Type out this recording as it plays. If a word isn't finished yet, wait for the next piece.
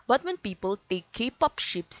But when people take K-pop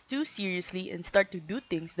ships too seriously and start to do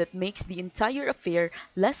things that makes the entire affair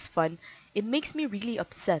less fun, it makes me really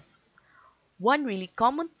upset. One really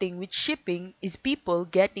common thing with shipping is people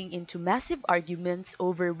getting into massive arguments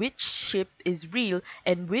over which ship is real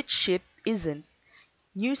and which ship isn't.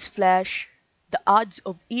 Newsflash, the odds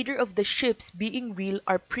of either of the ships being real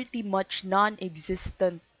are pretty much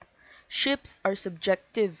non-existent. Ships are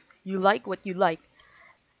subjective. You like what you like.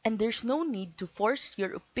 And there's no need to force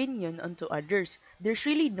your opinion onto others. There's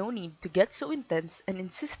really no need to get so intense and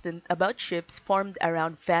insistent about ships formed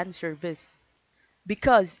around fan service.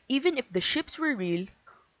 Because even if the ships were real,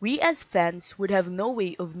 we as fans would have no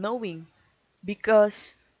way of knowing.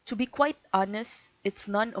 Because, to be quite honest, it's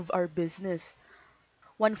none of our business.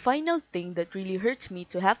 One final thing that really hurts me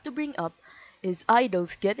to have to bring up is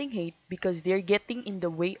idols getting hate because they're getting in the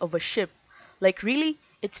way of a ship. Like really,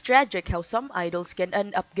 it's tragic how some idols can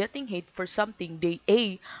end up getting hate for something they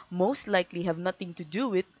A, most likely have nothing to do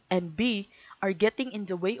with, and B, are getting in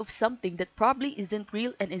the way of something that probably isn't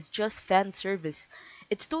real and is just fan service.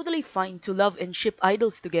 It's totally fine to love and ship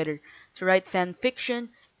idols together, to write fan fiction,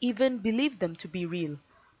 even believe them to be real.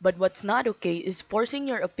 But what's not okay is forcing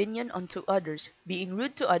your opinion onto others, being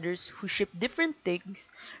rude to others who ship different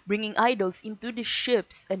things, bringing idols into the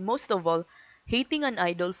ships, and most of all, hating an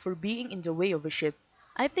idol for being in the way of a ship.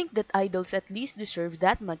 I think that idols at least deserve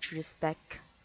that much respect.